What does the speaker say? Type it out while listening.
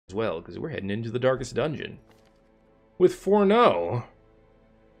as well, because we're heading into the darkest dungeon. With 4-0.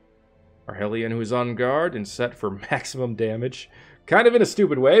 Our Hellion, who is on guard and set for maximum damage. Kind of in a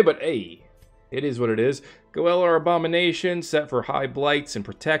stupid way, but hey, it is what it is. Goel, our Abomination, set for high blights and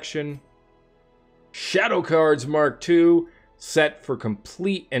protection. Shadow Cards Mark II, set for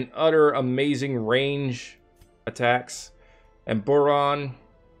complete and utter amazing range attacks. And Boron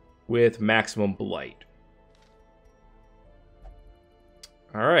with maximum blight.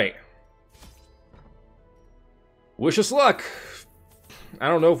 Alright. Wish us luck. I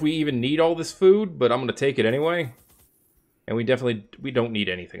don't know if we even need all this food, but I'm going to take it anyway. And we don't need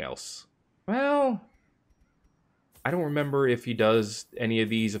anything else. Well, I don't remember if he does any of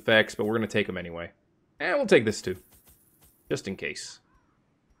these effects, but we're going to take them anyway. And we'll take this too. Just in case.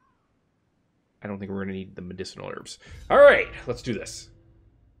 I don't think we're going to need the medicinal herbs. Alright, let's do this.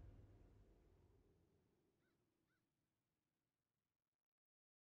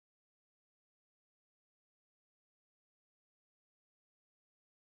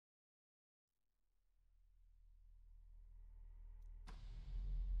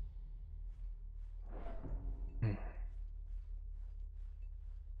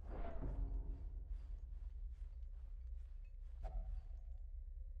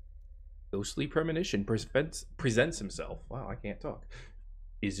 Ghostly premonition presents himself. Wow, I can't talk.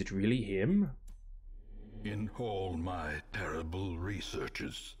 Is it really him? In all my terrible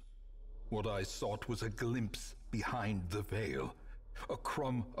researches, what I sought was a glimpse behind the veil, a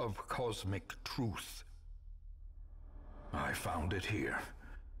crumb of cosmic truth. I found it here,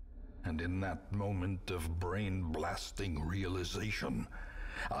 and in that moment of brain-blasting realization,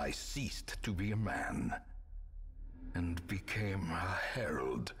 I ceased to be a man, and became a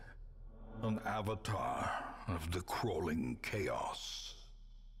herald. An avatar of the crawling chaos.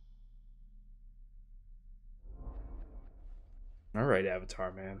 Alright,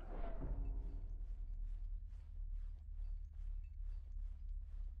 Avatar Man.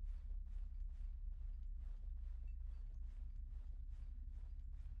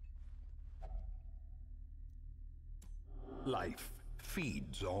 Life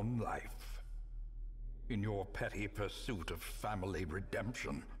feeds on life. In your petty pursuit of family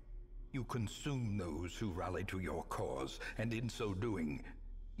redemption, you consume those who rally to your cause, and in so doing,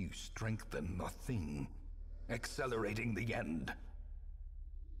 you strengthen the thing, accelerating the end.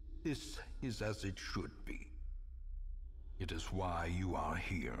 This is as it should be. It is why you are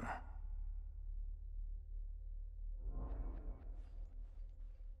here.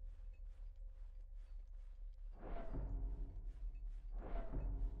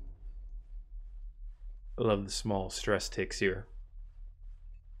 I love the small stress ticks here.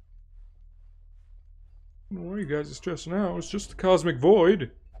 Why you guys are stressing out? It's just the cosmic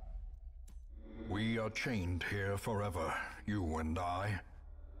void. We are chained here forever, you and I,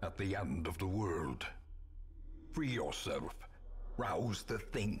 at the end of the world. Free yourself, rouse the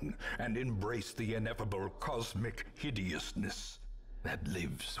thing, and embrace the ineffable cosmic hideousness that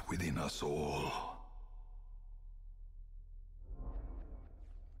lives within us all.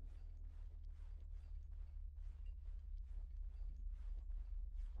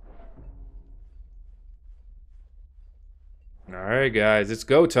 Alright, guys, it's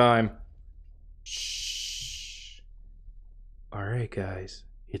go time. Shh. Alright, guys,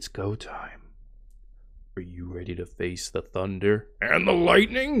 it's go time. Are you ready to face the thunder and the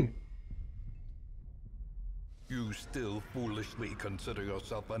lightning? You still foolishly consider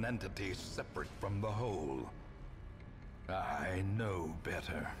yourself an entity separate from the whole. I know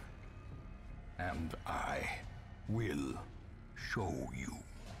better. And I will show you.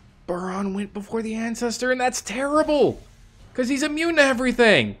 Boron went before the ancestor, and that's terrible! Because he's immune to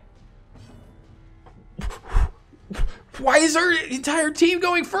everything! Why is our entire team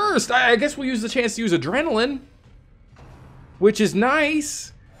going first? I guess we'll use the chance to use adrenaline. Which is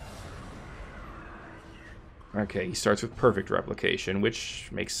nice. Okay, he starts with perfect replication, which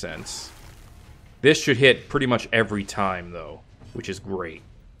makes sense. This should hit pretty much every time, though, which is great.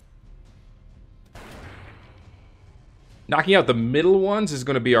 Knocking out the middle ones is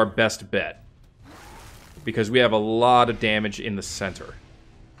going to be our best bet. Because we have a lot of damage in the center.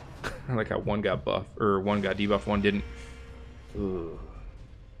 I like how one got buff, or one got debuffed, one didn't. Ugh.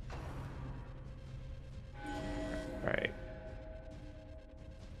 Alright.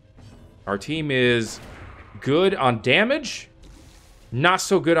 Our team is good on damage, not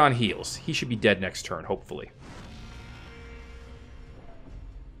so good on heals. He should be dead next turn, hopefully.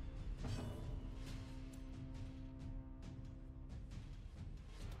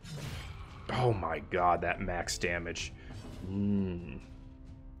 Oh my god, that max damage.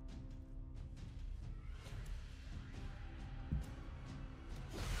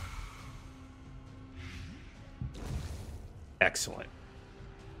 Excellent.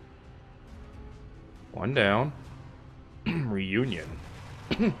 One down. Reunion.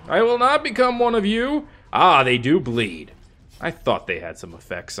 I will not become one of you. Ah, they do bleed. I thought they had some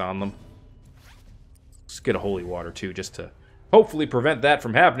effects on them. Let's get a holy water, too, just to hopefully prevent that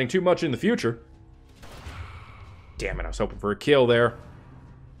from happening too much in the future. Damn it, I was hoping for a kill there.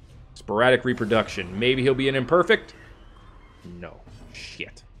 Sporadic reproduction. Maybe he'll be an imperfect? No.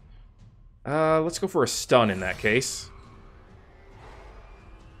 Shit. Let's go for a stun in that case.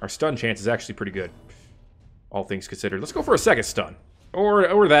 Our stun chance is actually pretty good. All things considered. Let's go for a second stun.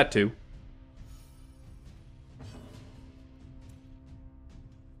 Or that too.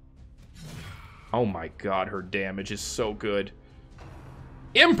 Oh my god, her damage is so good.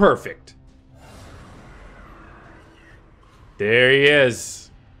 Imperfect! There he is.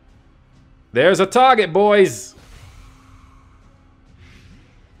 There's a target, boys!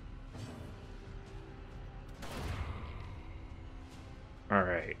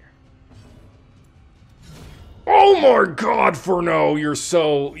 Alright. Oh my god, Furno! You're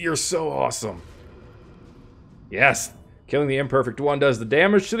so awesome. Yes. Killing the imperfect one does the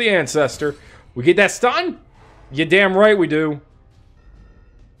damage to the ancestor. We get that stun? You damn right we do.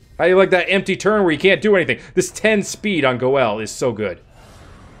 How do you like that empty turn where you can't do anything? This 10 speed on Goel is so good.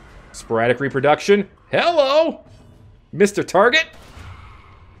 Sporadic reproduction. Hello! Mr. Target?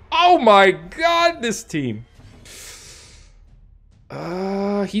 Oh my god, this team.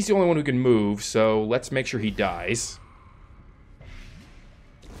 He's the only one who can move, so let's make sure he dies.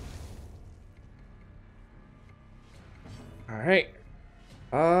 Alright.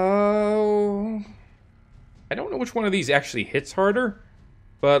 I don't know which one of these actually hits harder,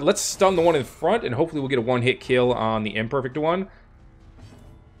 but let's stun the one in front, and hopefully we'll get a one-hit kill on the imperfect one.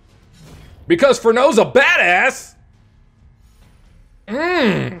 Because Furno's a badass!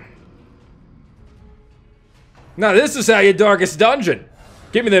 Now this is how you darkest dungeon.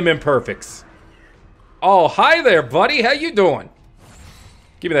 Give me them imperfects. Oh, hi there, buddy. How you doing?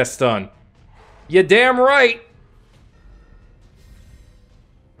 Give me that stun. You damn right.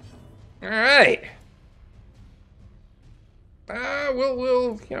 All right.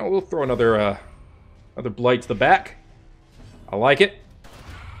 We'll throw another blight to the back. I like it.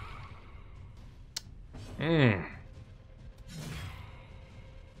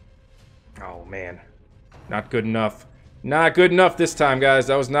 Oh man. Not good enough. Not good enough this time, guys.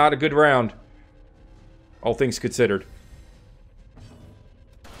 That was not a good round. All things considered.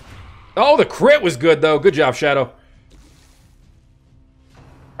 Oh, the crit was good, though. Good job, Shadow.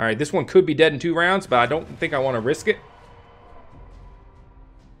 Alright, this one could be dead in 2 rounds, but I don't think I want to risk it.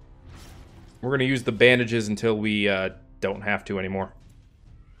 We're going to use the bandages until we don't have to anymore.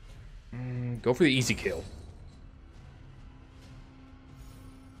 Go for the easy kill.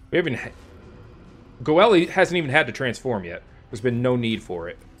 We haven't... Goel hasn't even had to transform yet. There's been no need for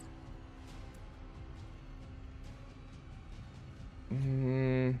it.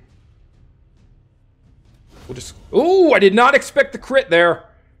 We'll just... Ooh, I did not expect the crit there.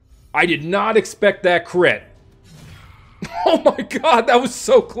 I did not expect that crit. Oh my god, that was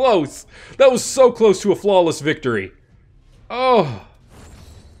so close. That was so close to a flawless victory. Oh.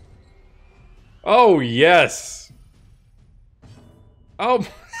 Oh, yes. Oh,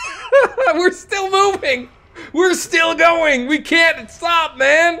 we're still moving. We're still going. We can't stop,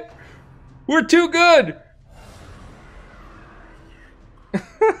 man. We're too good.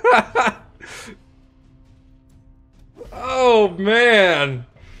 Oh, man.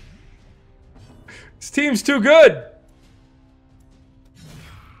 This team's too good.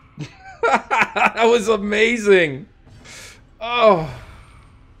 That was amazing. Oh.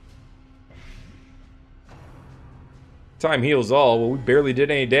 Time heals all. Well, we barely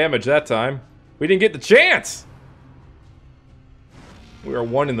did any damage that time. We didn't get the chance. We are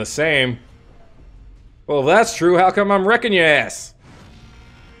one and the same. Well, if that's true, how come I'm wrecking your ass?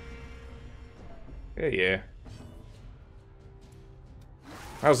 Yeah.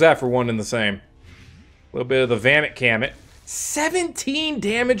 How's that for one and the same? A little bit of the Vamit Kamet. 17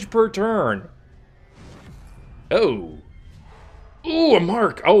 damage per turn. Oh. Ooh, a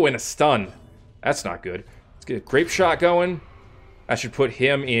mark. Oh, and a stun. That's not good. Let's get a grape shot going. I should put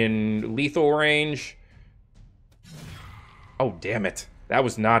him in lethal range. Oh, damn it. That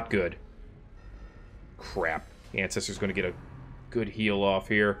was not good. Crap. The Ancestor's going to get a good heal off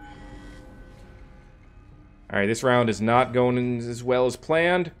here. Alright, this round is not going as well as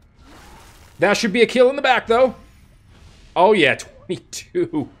planned. That should be a kill in the back, though. Oh, yeah,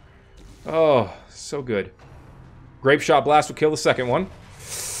 22. Oh, so good. Grape Shot Blast will kill the second one.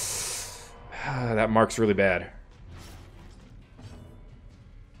 That mark's really bad.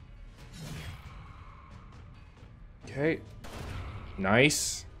 Okay.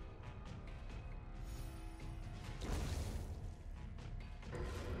 Nice.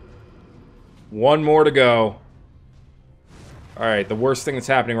 One more to go. Alright, the worst thing that's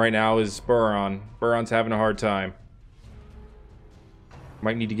happening right now is Buron. Buron's having a hard time.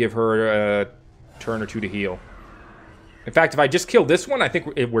 Might need to give her a turn or two to heal. In fact, if I just kill this one, I think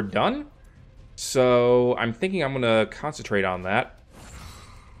we're done. So, I'm thinking I'm going to concentrate on that.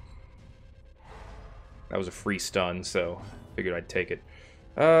 That was a free stun, so figured I'd take it.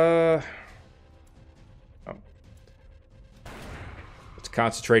 Oh. Let's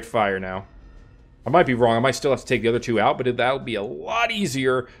concentrate fire now. I might be wrong. I might still have to take the other two out, but that'll be a lot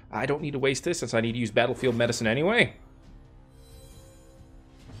easier. I don't need to waste this since I need to use battlefield medicine anyway.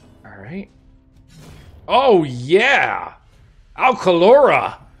 Alright. Oh, yeah!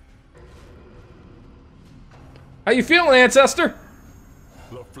 Alcalora! How you feeling, Ancestor?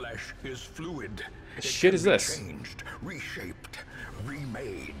 The flesh is fluid. What shit is this? Changed, reshaped,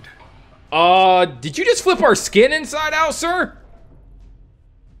 remade. Did you just flip our skin inside out, sir?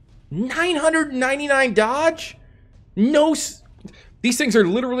 999 dodge? No, these things are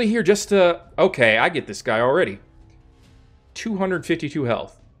literally here just to... Okay, I get this guy already. 252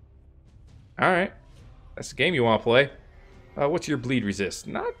 health. Alright. That's the game you want to play. What's your bleed resist?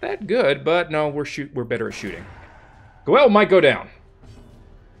 Not that good, but no, we're better at shooting. Goel might go down.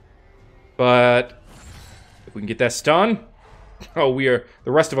 But if we can get that stun... Oh, the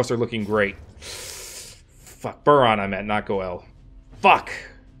rest of us are looking great. Fuck, Buron I meant, not Goel. Fuck!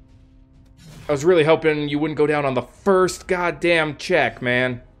 I was really hoping you wouldn't go down on the first goddamn check,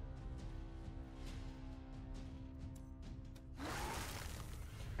 man.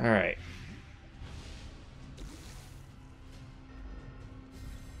 Alright.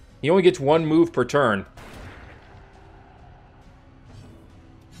 He only gets one move per turn.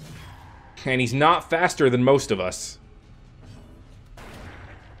 And he's not faster than most of us.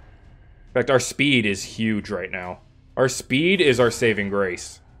 In fact, our speed is huge right now. Our speed is our saving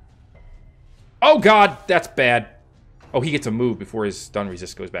grace. Oh god, that's bad. Oh, he gets a move before his stun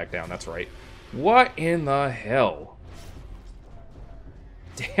resist goes back down. That's right. What in the hell?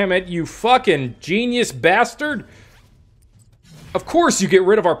 Damn it, you fucking genius bastard. Of course you get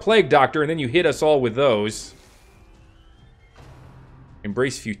rid of our Plague Doctor and then you hit us all with those.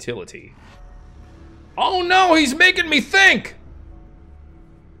 Embrace futility. Oh no, he's making me think!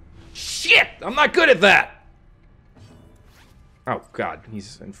 Shit, I'm not good at that! Oh god,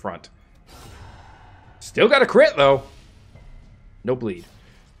 he's in front. Still got a crit, though. No bleed.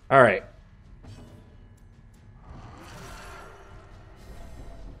 Alright.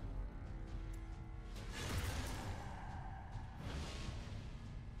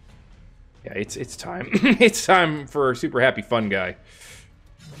 Yeah, it's time. It's time for Super Happy Fun Guy.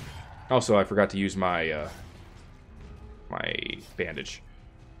 Also, I forgot to use my, my bandage.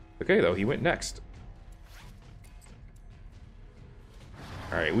 Okay, though, he went next.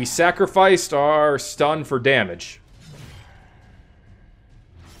 Alright, we sacrificed our stun for damage.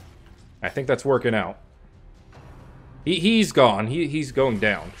 I think that's working out. He's gone. He's going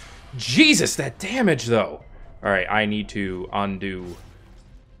down. Jesus, that damage, though. Alright, I need to undo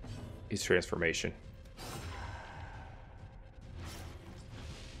his transformation.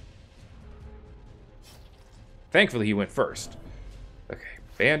 Thankfully, he went first. Okay,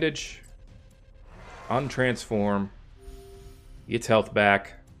 bandage. Untransform. Gets health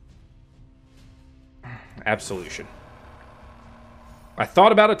back. Absolution. I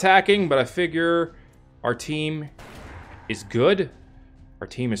thought about attacking, but I figure our team is good. Our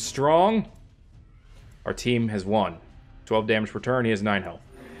team is strong. Our team has won. 12 damage per turn. He has 9 health.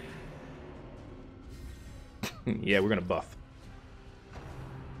 Yeah, we're gonna buff.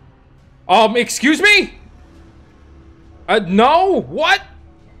 Excuse me? No? What?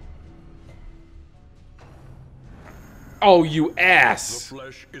 Oh, you ass! The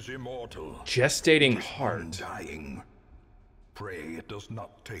flesh is immortal. Gestating heart. Undying. Pray it does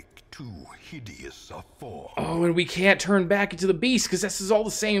not take too hideous a form. Oh, and we can't turn back into the beast because this is all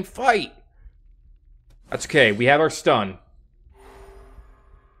the same fight. That's okay. We have our stun.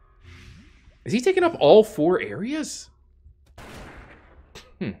 Is he taking up all 4 areas?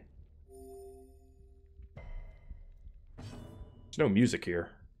 There's no music here.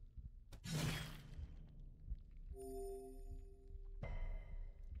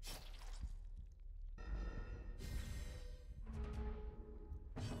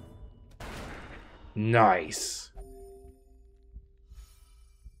 Nice.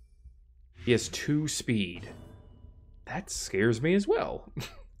 He has 2 speed. That scares me as well.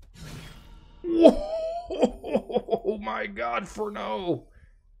 Whoa! Oh my god, Furno!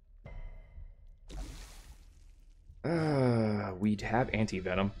 We'd have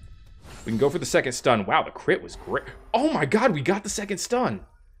anti-venom. We can go for the second stun. Wow, the crit was great. Oh my god, we got the second stun.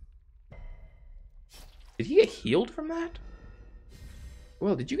 Did he get healed from that?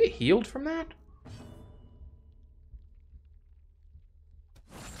 Well, did you get healed from that?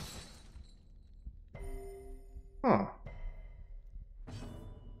 Huh.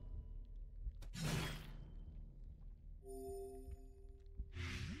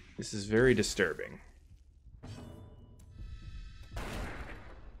 This is very disturbing.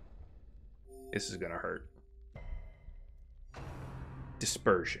 This is gonna hurt.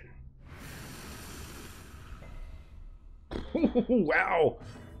 Dispersion. Wow.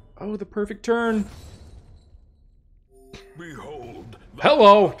 Oh, the perfect turn. Behold, the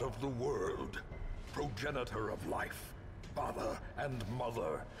Hello. heart of the world, progenitor of life, father and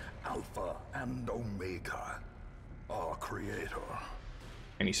mother, alpha and omega, our creator.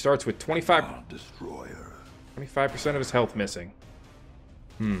 And he starts with 25% Destroyer. of his health missing.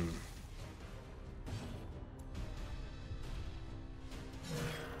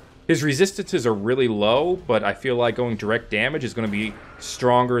 His resistances are really low, but I feel like going direct damage is going to be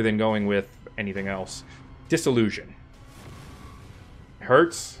stronger than going with anything else. Disillusion.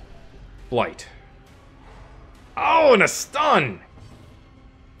 Hurts. Blight. Oh, and a stun!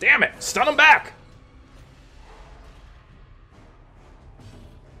 Damn it! Stun him back!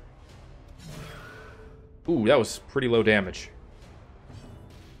 Ooh, that was pretty low damage.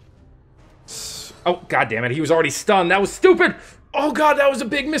 Oh, god damn it, he was already stunned. That was stupid! Oh god, that was a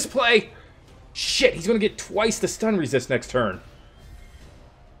big misplay! Shit, he's gonna get twice the stun resist next turn.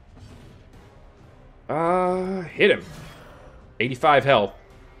 Hit him. 85 health.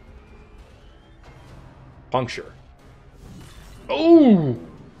 Puncture. Oh!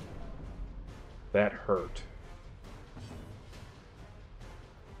 That hurt.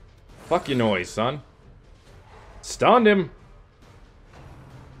 Fuck your noise, son. Stunned him.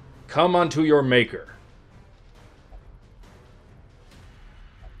 Come unto your maker.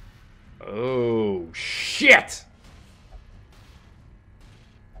 Oh, shit!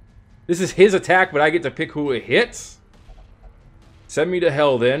 This is his attack, but I get to pick who it hits? Send me to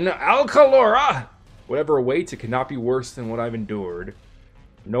hell, then. Alcalora! Whatever awaits, it cannot be worse than what I've endured.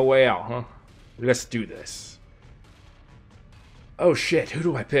 No way out, huh? Let's do this. Oh, shit. Who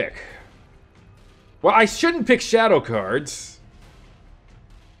do I pick? Well, I shouldn't pick shadow cards.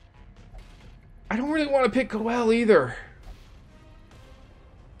 I don't really want to pick Goel either.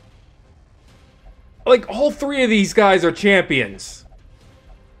 Like, all three of these guys are champions.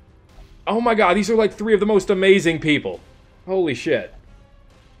 Oh my god, these are like three of the most amazing people. Holy shit.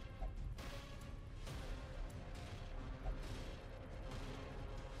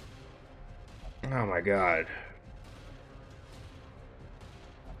 Oh my god.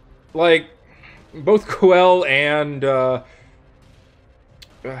 Like, both Goel and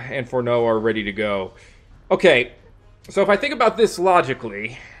Forno are ready to go. Okay, so if I think about this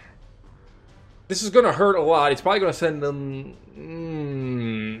logically, this is going to hurt a lot. It's probably going to send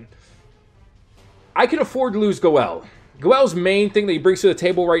them... I can afford to lose Goel. Goel's main thing that he brings to the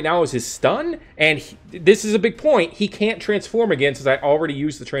table right now is his stun, and this is a big point. He can't transform again since I already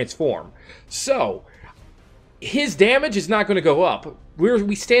used the transform. So, his damage is not going to go up.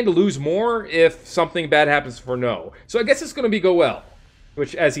 We stand to lose more if something bad happens for no. So I guess it's going to be Goel,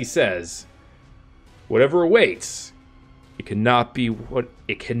 which, as he says, whatever awaits, it cannot be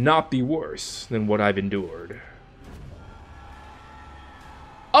worse than what I've endured.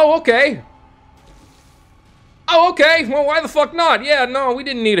 Oh, okay. Oh, okay. Well, why the fuck not? Yeah, no, we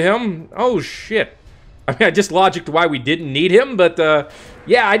didn't need him. Oh, shit. I mean, I just logicked why we didn't need him, but,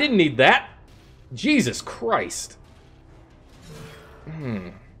 yeah, I didn't need that. Jesus Christ.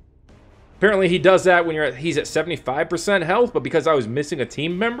 Apparently he does that when he's at 75% health, but because I was missing a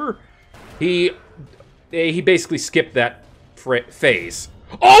team member, he basically skipped that phase.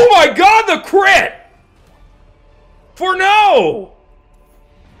 Oh my god, the crit! For no!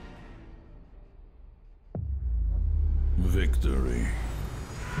 Victory.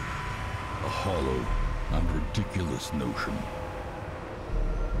 A hollow and ridiculous notion.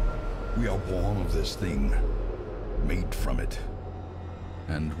 We are born of this thing, made from it,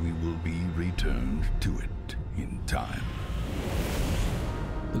 and we will be returned to it in time.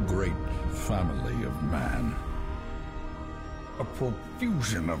 The great family of man. A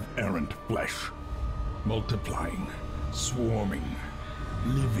profusion of errant flesh, multiplying, swarming,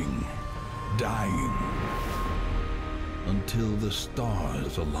 living, dying, until the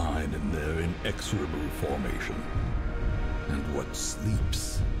stars align in their inexorable formation, and what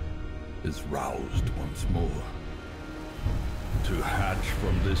sleeps is roused once more. To hatch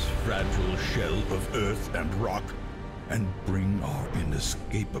from this fragile shell of earth and rock and bring our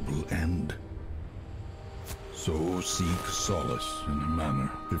inescapable end. So seek solace in a manner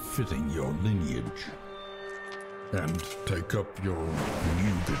befitting your lineage, and take up your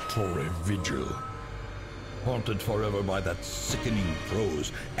nugatory vigil, haunted forever by that sickening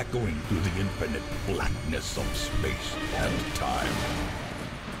prose echoing through the infinite blackness of space and time.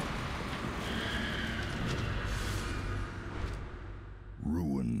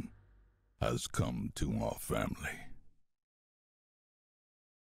 Ruin has come to our family.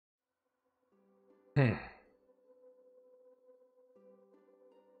 And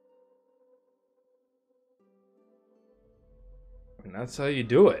that's how you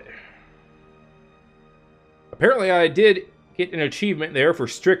do it. Apparently I did get an achievement there for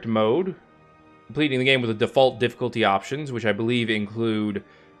strict mode, completing the game with the default difficulty options, which I believe include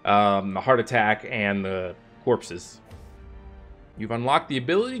the heart attack and the corpses. You've unlocked the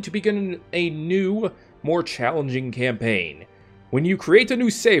ability to begin a new, more challenging campaign. When you create a new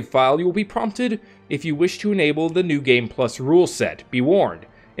save file, you will be prompted if you wish to enable the New Game Plus rule set. Be warned,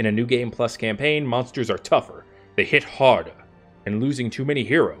 in a New Game Plus campaign, monsters are tougher, they hit harder, and losing too many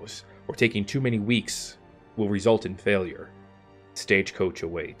heroes, or taking too many weeks, will result in failure. Stagecoach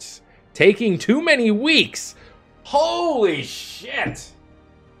awaits. Taking too many weeks? Holy shit!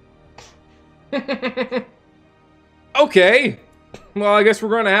 Okay. Well, I guess we're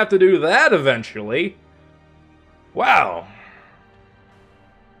going to have to do that eventually. Wow.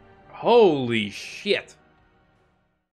 Holy shit.